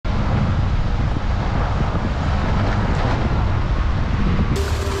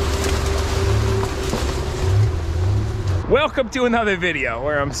Welcome to another video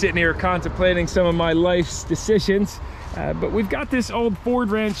where I'm sitting here contemplating some of my life's decisions. But we've got this old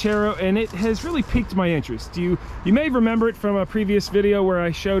Ford Ranchero and it has really piqued my interest. You may remember it from a previous video where I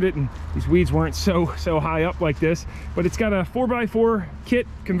showed it and these weeds weren't so high up like this, but it's got a 4x4 kit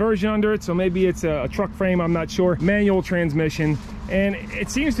conversion under it, so maybe it's a truck frame, I'm not sure. Manual transmission, and it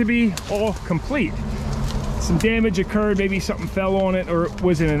seems to be all complete. Some damage occurred, maybe something fell on it, or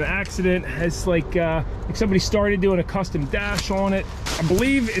was it an accident? It's like somebody started doing a custom dash on it. I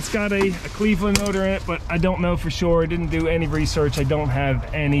believe it's got a Cleveland motor in it, but I don't know for sure. I didn't do any research. I don't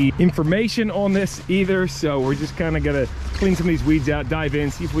have any information on this either, so we're just kind of gonna clean some of these weeds out, dive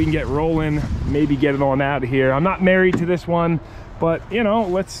in, see if we can get rolling, maybe get it on out of here. I'm not married to this one, but you know,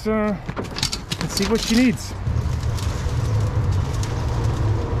 let's see what she needs.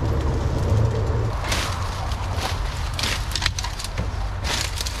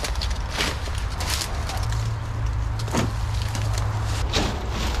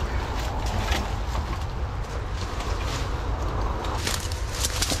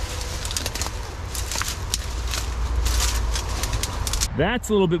 That's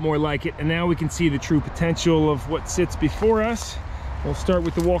a little bit more like it, and now we can see the true potential of what sits before us. We'll start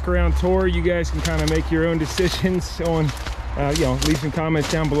with the walk around tour. You guys can kind of make your own decisions on, you know, leave some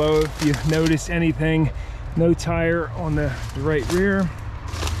comments down below if you notice anything. No tire on the right rear.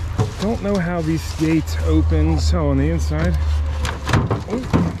 Don't know how these gates open. So on the inside,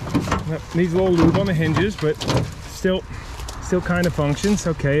 oh, needs a little lube on the hinges, but still kind of functions.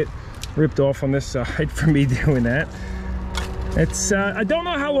 Okay, it ripped off on this side for me doing that. It's I don't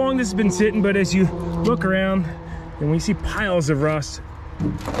know how long this has been sitting, but as you look around and we see piles of rust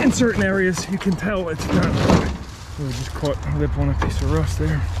in certain areas, you can tell it's not. We just caught a lip on a piece of rust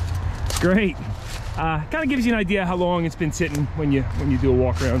there. Great. Kind of gives you an idea how long it's been sitting when you do a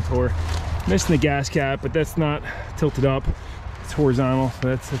walk around tour. Missing the gas cap, but that's not tilted up. It's horizontal, so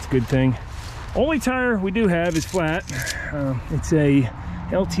that's a good thing. Only tire we do have is flat. It's a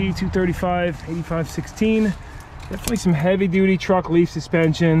LT 235 85/16. Definitely some heavy duty truck leaf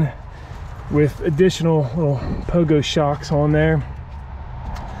suspension with additional little pogo shocks on there.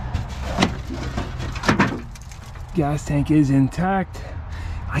 Gas tank is intact.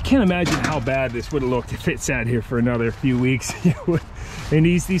 I can't imagine how bad this would have looked if it sat here for another few weeks. And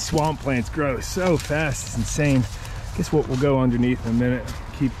these swamp plants grow so fast, it's insane. Guess what, we'll go underneath in a minute.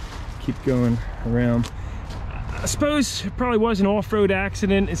 Keep going around. I suppose it probably was an off-road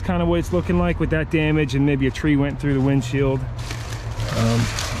accident is kind of what it's looking like with that damage, and maybe a tree went through the windshield.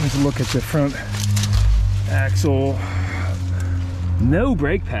 Let's look at the front axle. No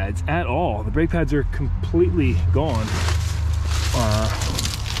brake pads at all. The brake pads are completely gone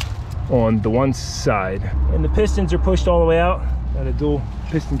on the one side. And the pistons are pushed all the way out. Got a dual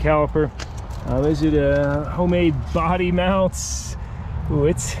piston caliper. Those are the homemade body mounts. Ooh,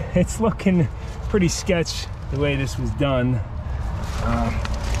 it's looking pretty sketch the way this was done.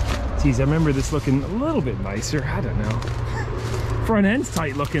 Geez, I remember this looking a little bit nicer. I don't know. Front end's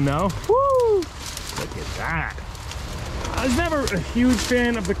tight looking though. Woo! Look at that. I was never a huge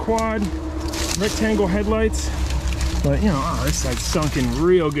fan of the quad rectangle headlights, but you know, oh, this side's sunken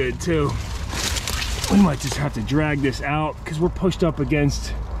real good too. We might just have to drag this out because we're pushed up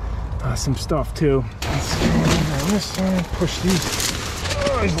against some stuff too. Let's go on this side, push these.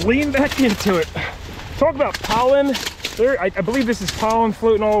 Oh, just lean back into it. Talk about pollen. I believe this is pollen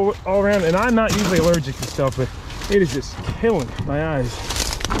floating all around, and I'm not usually allergic to stuff, but it is just killing my eyes.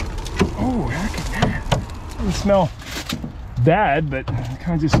 Oh, heck at that. Doesn't smell bad, but it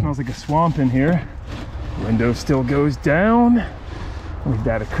kind of just smells like a swamp in here. Window still goes down. We've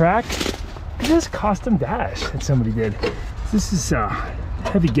got a crack. Look at this custom dash that somebody did. This is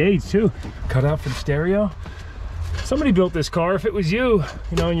heavy gauge too. Cut out for the stereo. Somebody built this car. If it was you,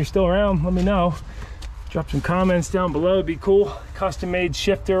 you know, and you're still around, let me know. Drop some comments down below, it'd be cool. Custom made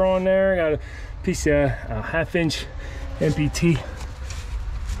shifter on there. Got a piece of 1/2-inch MPT,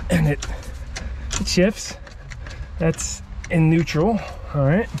 and it shifts. That's in neutral. All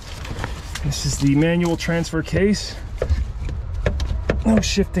right. This is the manual transfer case. No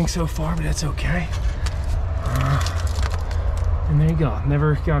shifting so far, but that's okay. And there you go.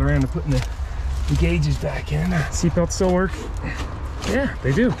 Never got around to putting the gauges back in. Seatbelts still work? Yeah,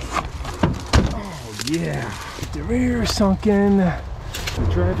 they do. Yeah, the rear is sunken. The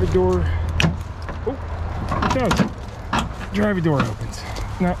driver door, oh, it does. Driver door opens.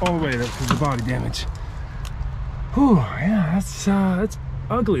 Not all the way though, because of the body damage. Whew, yeah, that's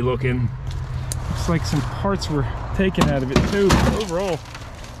ugly looking. Looks like some parts were taken out of it too. Overall,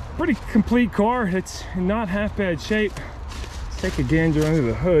 pretty complete car. It's in not half bad shape. Let's take a gander under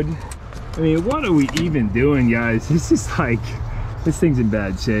the hood. I mean, what are we even doing, guys? This is like, this thing's in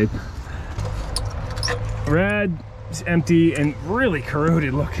bad shape. Rad is empty and really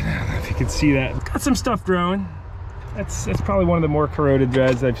corroded looking. I don't know if you can see that. Got some stuff growing. That's probably one of the more corroded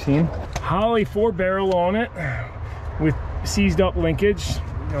rads I've seen. Holly 4-barrel on it with seized up linkage.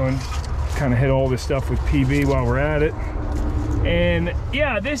 Going kind of hit all this stuff with PB while we're at it. And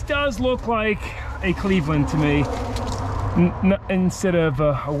yeah, this does look like a Cleveland to me. Instead of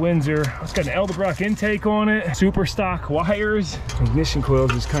a Windsor. It's got an Elderbrock intake on it, super stock wires, ignition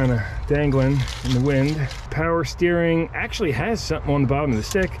coils just kind of dangling in the wind. Power steering actually has something on the bottom of the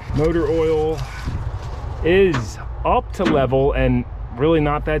stick. Motor oil is up to level and really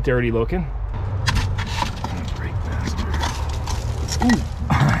not that dirty looking. Brake master.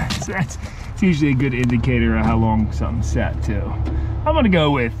 Ooh. So that's usually a good indicator of how long something's sat too. I'm gonna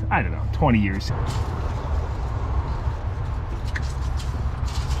go with, I don't know, 20 years.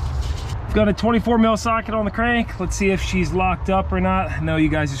 Got a 24 mil socket on the crank. Let's see if she's locked up or not. I know you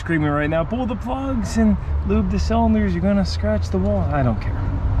guys are screaming right now, pull the plugs and lube the cylinders, you're gonna scratch the wall. I don't care.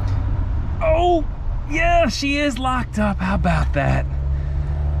 Oh, yeah, she is locked up. How about that?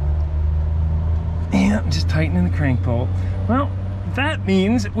 Yeah, I'm just tightening the crank bolt. Well, that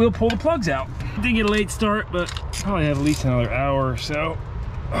means we'll pull the plugs out. Did get a late start, but probably have at least another hour or so.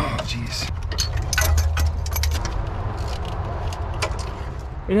 Oh, jeez.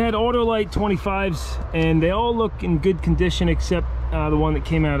 It had Autolite 25s, and they all look in good condition except the one that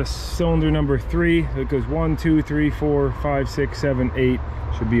came out of cylinder number 3. It goes 1, 2, 3, 4, 5, 6, 7, 8.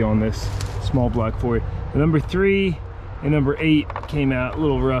 Should be on this small block for you. The number 3 and number 8 came out a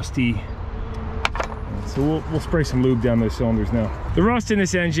little rusty. So we'll spray some lube down those cylinders now. The rust in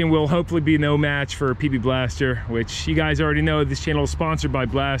this engine will hopefully be no match for PB Blaster, which you guys already know this channel is sponsored by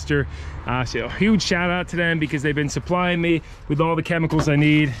Blaster. So a huge shout out to them because they've been supplying me with all the chemicals I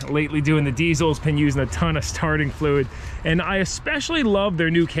need. Lately doing the diesels, been using a ton of starting fluid. And I especially love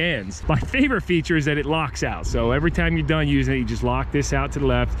their new cans. My favorite feature is that it locks out. So every time you're done using it, you just lock this out to the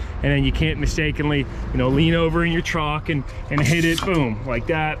left, and then you can't mistakenly, you know, lean over in your truck and hit it, boom, like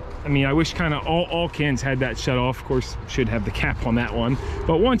that. I mean, I wish kind of all cans had that shut off. Of course, should have the cap on that one.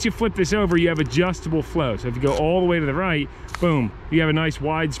 But once you flip this over, you have adjustable flow. So if you go all the way to the right, boom, you have a nice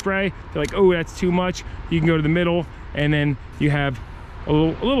wide spray. If you're like, oh, that's too much, you can go to the middle, and then you have a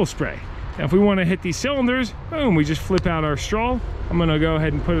little spray. Now, if we want to hit these cylinders, boom, we just flip out our straw. I'm gonna go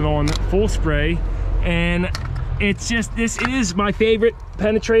ahead and put it on full spray. And it's just, this is my favorite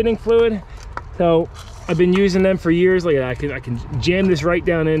penetrating fluid. So I've been using them for years. Like I can jam this right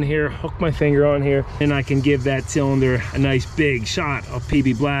down in here, hook my finger on here, and I can give that cylinder a nice big shot of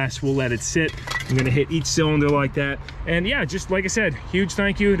PB Blast. We'll let it sit. I'm gonna hit each cylinder like that. And yeah, just like I said, huge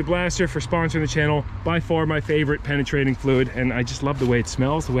thank you to Blaster for sponsoring the channel. By far my favorite penetrating fluid, and I just love the way it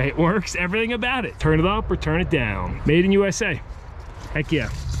smells, the way it works, everything about it. Turn it up or turn it down. Made in USA. Heck yeah.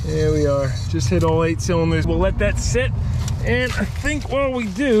 There we are. Just hit all 8 cylinders. We'll let that sit. And I think while we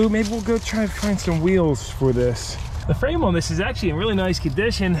do, maybe we'll go try to find some wheels for this. The frame on this is actually in really nice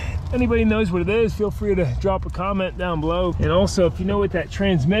condition. Anybody knows what it is, feel free to drop a comment down below. And also, if you know what that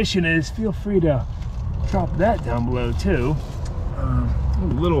transmission is, feel free to drop that down below too.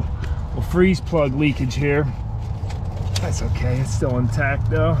 Little freeze plug leakage here. That's okay, it's still intact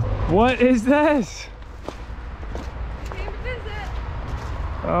though. What is this? Came to visit.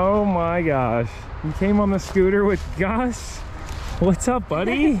 Oh my gosh. You came on the scooter with Gus? What's up,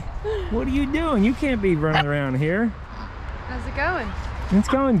 buddy? What are you doing? You can't be running around here. How's it going? It's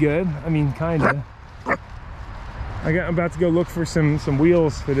going good. I mean, kinda. I'm about to go look for some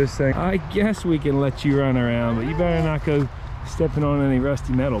wheels for this thing. I guess we can let you run around, but you better not go stepping on any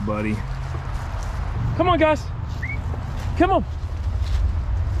rusty metal, buddy. Come on, Gus. Come on.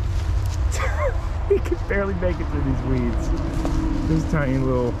 He can barely make it through these weeds. Those tiny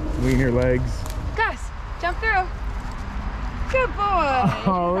little wiener legs. Gus, jump through. Good boy.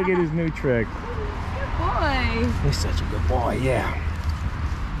 Oh, look at his new trick. Good boy. He's such a good boy, yeah.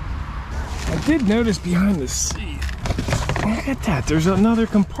 I did notice behind the seat, look at that, there's another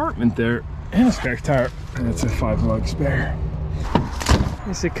compartment there and a spare tire. That's a 5-lug spare.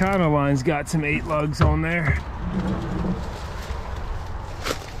 This Econoline's got some 8 lugs on there.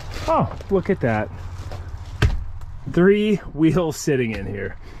 Oh, look at that. 3 wheels sitting in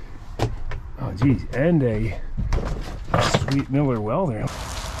here. Oh geez, and a sweet Miller welder.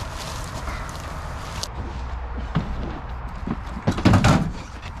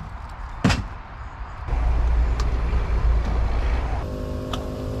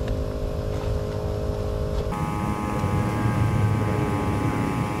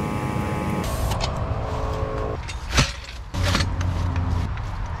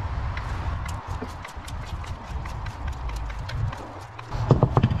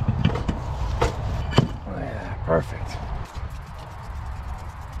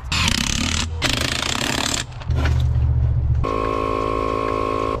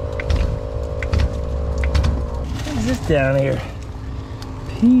 this down here?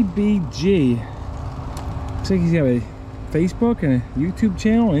 PBG. Looks like he's got a Facebook and a YouTube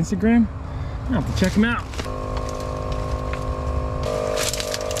channel, Instagram. I'll have to check him out.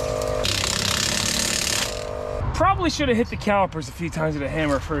 Probably should have hit the calipers a few times with a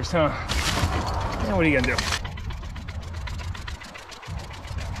hammer first, huh? Now what are you gonna do?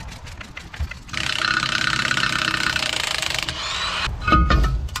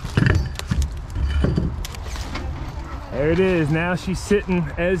 There it is. Now she's sitting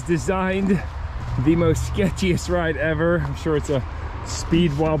as designed. The most sketchiest ride ever. I'm sure it's a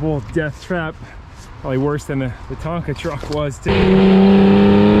speed wobble death trap. Probably worse than the Tonka truck was too.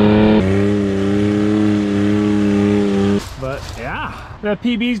 But yeah, that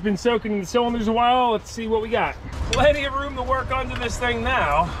PB's been soaking in the cylinders a while. Let's see what we got. Plenty of room to work onto this thing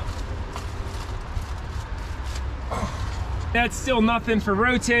now. That's still nothing for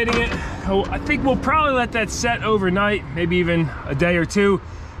rotating it. Oh, I think we'll probably let that set overnight, maybe even a day or two.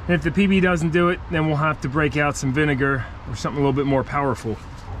 And if the PB doesn't do it, then we'll have to break out some vinegar or something a little bit more powerful.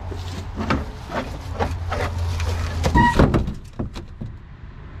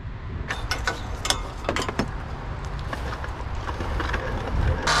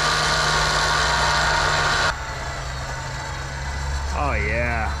 Oh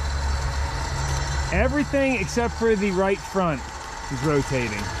yeah. Everything except for the right front is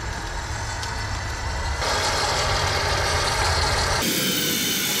rotating.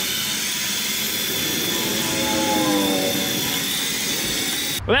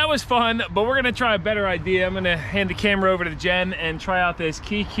 Well, that was fun, but we're gonna try a better idea. I'm gonna hand the camera over to Jen and try out this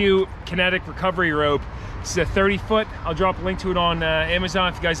KQ kinetic recovery rope. This is a 30-foot. I'll drop a link to it on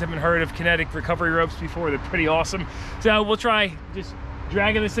Amazon if you guys haven't heard of kinetic recovery ropes before. They're pretty awesome. So we'll try just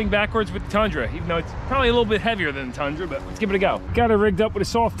dragging this thing backwards with the Tundra, even though it's probably a little bit heavier than the Tundra, but let's give it a go. Got it rigged up with a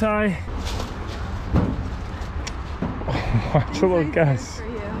soft tie. Oh, watch the little guys.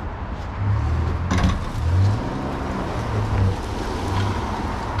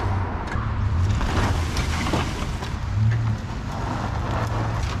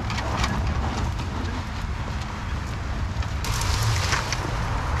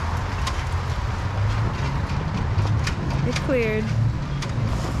 Cleared.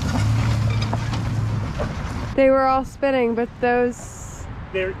 They were all spinning, but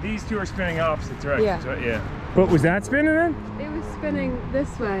these two are spinning opposite directions, yeah. Right? Yeah. But was that spinning then? It was spinning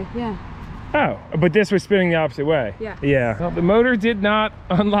this way, yeah. Oh, but this was spinning the opposite way. Yeah. Yeah. Well, the motor did not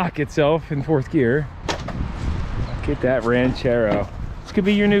unlock itself in fourth gear. Get that Ranchero. This could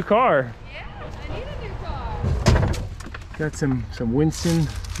be your new car. Yeah, I need a new car. Got some Winston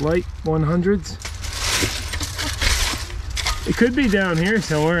Light 100s. It could be down here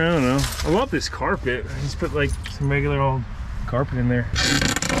somewhere, I don't know. I love this carpet. I just put like some regular old carpet in there.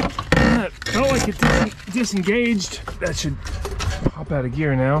 Felt like it disengaged. That should pop out of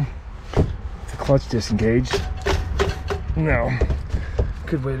gear now. The clutch disengaged. No.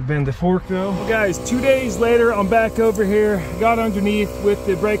 Good way to bend the fork though. Well, guys, 2 days later, I'm back over here. Got underneath with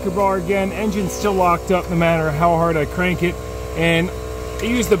the breaker bar again. Engine's still locked up no matter how hard I crank it. And I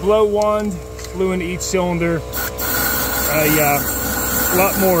used the blow wand, blew into each cylinder. A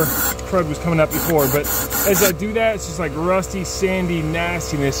lot more crud was coming up before, but as I do that, it's just like rusty, sandy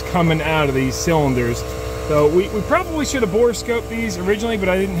nastiness coming out of these cylinders. So we probably should have bore scoped these originally, but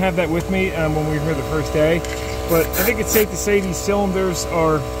I didn't have that with me when we were here the first day. But I think it's safe to say these cylinders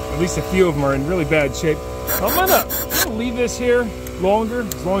are, at least a few of them are in really bad shape. I'm gonna leave this here longer,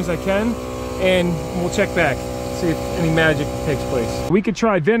 as long as I can, and we'll check back. See if any magic takes place. We could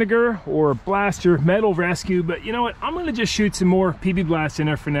try vinegar or blaster metal rescue, but you know what? I'm gonna just shoot some more PB Blast in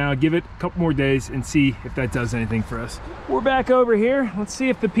there for now, give it a couple more days and see if that does anything for us. We're back over here. Let's see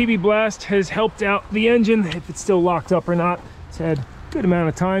if the PB Blast has helped out the engine, if it's still locked up or not. It's had a good amount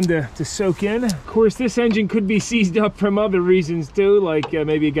of time to soak in. Of course, this engine could be seized up from other reasons too, like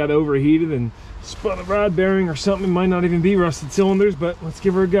maybe it got overheated and spun a rod bearing or something. It might not even be rusted cylinders, but let's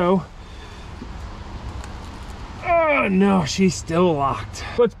give her a go. Oh no, she's still locked.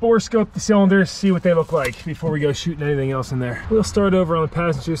 Let's bore scope the cylinders, see what they look like before we go shooting anything else in there. We'll start over on the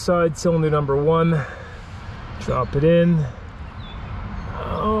passenger side, cylinder number 1. Drop it in.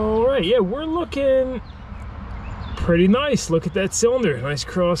 All right, yeah, we're looking pretty nice. Look at that cylinder, nice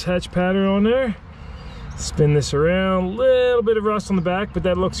cross hatch pattern on there. Spin this around, little bit of rust on the back, but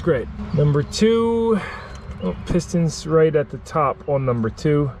that looks great. Number 2, oh, piston's right at the top on number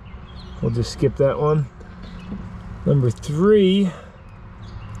 2. We'll just skip that one. Number 3,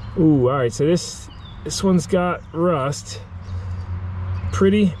 ooh, all right, so this one's got rust.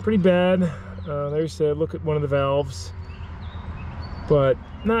 Pretty bad. There's a look at one of the valves, but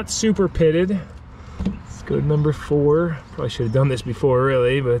not super pitted. Let's go to number 4. Probably should have done this before,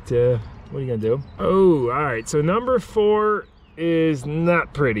 really, but what are you gonna do? Oh, all right, so number 4 is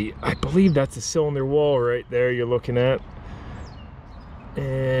not pretty. I believe that's the cylinder wall right there you're looking at.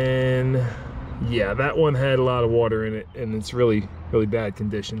 And yeah, that one had a lot of water in it, and it's really, really bad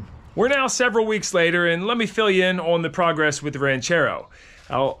condition. We're now several weeks later, and let me fill you in on the progress with the Ranchero.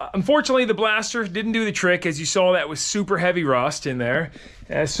 Unfortunately, the blaster didn't do the trick. As you saw, that was super heavy rust in there.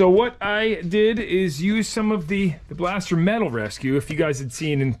 So what I did is use some of the blaster metal rescue. If you guys had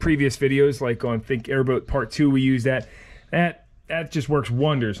seen in previous videos, like on Think Airboat Part 2, we used that. That just works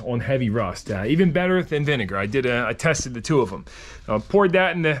wonders on heavy rust. Even better than vinegar. I tested the 2 of them. Poured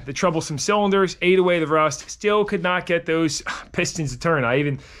that in the troublesome cylinders, ate away the rust. Still could not get those pistons to turn. I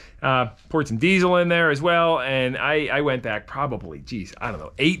even poured some diesel in there as well, and I went back probably, geez, I don't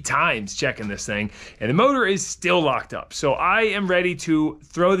know, 8 times checking this thing, and the motor is still locked up. So I am ready to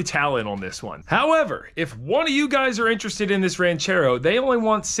throw the towel in on this one. However, if one of you guys are interested in this Ranchero, they only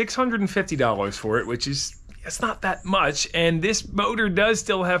want $650 for it, which is, it's not that much, and this motor does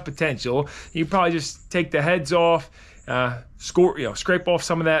still have potential. You probably just take the heads off, scrape off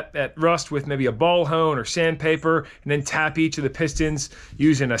some of that rust with maybe a ball hone or sandpaper, and then tap each of the pistons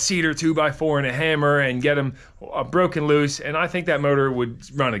using a cedar 2x4 and a hammer and get them broken loose. And I think that motor would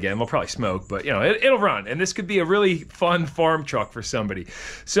run again. We'll probably smoke, but you know, it'll run. And this could be a really fun farm truck for somebody.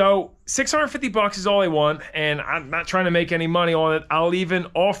 So $650 is all I want, and I'm not trying to make any money on it. I'll even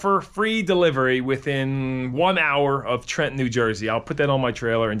offer free delivery within 1 hour of Trenton, New Jersey. I'll put that on my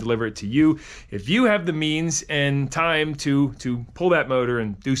trailer and deliver it to you if you have the means and time to pull that motor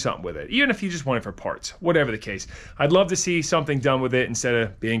and do something with it, even if you just want it for parts, whatever the case. I'd love to see something done with it instead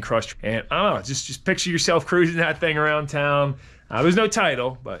of being crushed. And I don't know, just picture yourself cruising that thing around town. There's no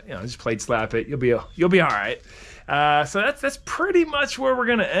title, but you know, just plate slap it. You'll be all right. So that's pretty much where we're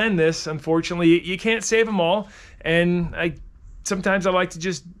gonna end this. Unfortunately, you can't save them all, and sometimes I like to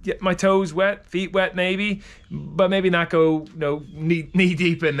just get my toes wet, feet wet maybe, but maybe not go knee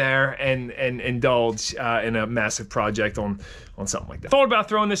deep in there and indulge in a massive project on something like that. Thought about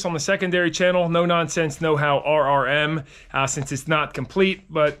throwing this on the secondary channel, NoNonsenseKnowHow RRM, since it's not complete,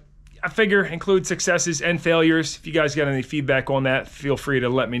 but I figure include successes and failures. If you guys got any feedback on that, feel free to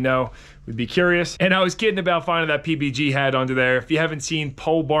let me know. We'd be curious. And I was kidding about finding that PBG head under there. If you haven't seen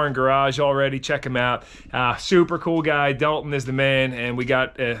Pole Barn Garage already, check him out. Super cool guy. Dalton is the man, and we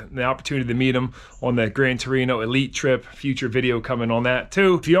got the opportunity to meet him on the Gran Torino Elite trip. Future video coming on that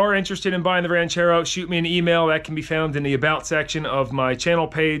too. If you are interested in buying the Ranchero, shoot me an email. That can be found in the About section of my channel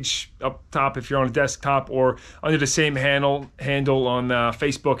page up top if you're on a desktop, or under the same handle on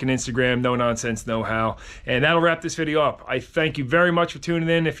Facebook and Instagram, NoNonsenseKnowHow. And that'll wrap this video up. I thank you very much for tuning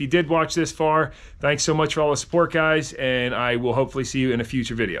in. If you did watch this far, thanks so much for all the support, guys, and I will hopefully see you in a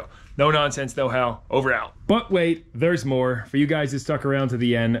future video. NoNonsenseKnowHow, over out. But wait, there's more. For you guys that stuck around to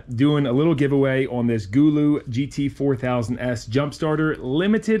the end, doing a little giveaway on this Gulu GT4000S Jumpstarter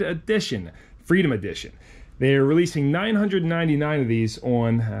Limited Edition, Freedom Edition. They're releasing 999 of these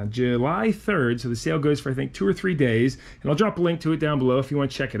on July 3rd, so the sale goes for, I think, 2 or 3 days. And I'll drop a link to it down below if you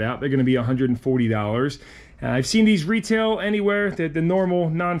want to check it out. They're going to be $140. I've seen these retail anywhere, the normal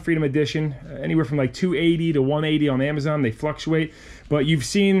non-Freedom Edition, anywhere from like $280 to $180 on Amazon. They fluctuate. But you've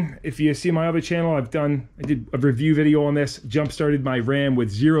seen, if you see my other channel, I did a review video on this, jump-started my Ram with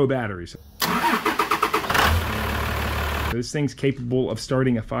 0 batteries. This thing's capable of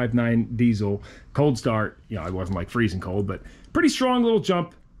starting a 5.9 diesel, cold start. You know, it wasn't like freezing cold, but pretty strong little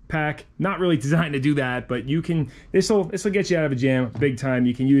jump pack. Not really designed to do that, but you can, this'll get you out of a jam big time.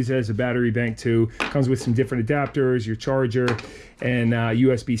 You can use it as a battery bank too. Comes with some different adapters, your charger, and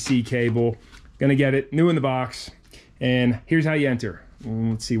USB-C cable. Gonna get it new in the box. And here's how you enter.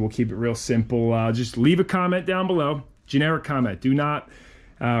 Let's see, we'll keep it real simple. Just leave a comment down below. Generic comment. Do not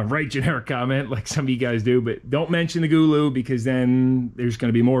write generic comment like some of you guys do, but don't mention the Gulu, because then there's going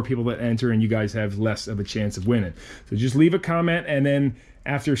to be more people that enter and you guys have less of a chance of winning. So just leave a comment, and then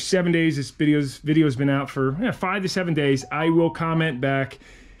after 7 days, this video's been out for 5 to 7 days, I will comment back,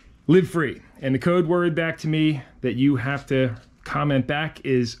 live free. And the code word back to me that you have to comment back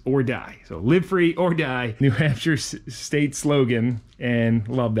is or die. So live free or die, New Hampshire state slogan, and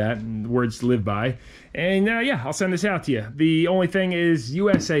love that, and words to live by. And yeah, I'll send this out to you. The only thing is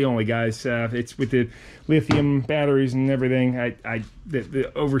USA only, guys. It's with the lithium batteries and everything.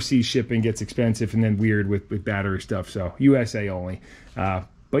 The overseas shipping gets expensive and then weird with battery stuff. So USA only.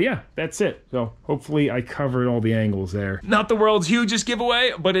 But yeah, that's it. So hopefully I covered all the angles there. Not the world's hugest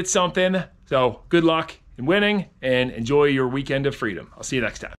giveaway, but it's something. So good luck in winning, and enjoy your weekend of freedom. I'll see you next time.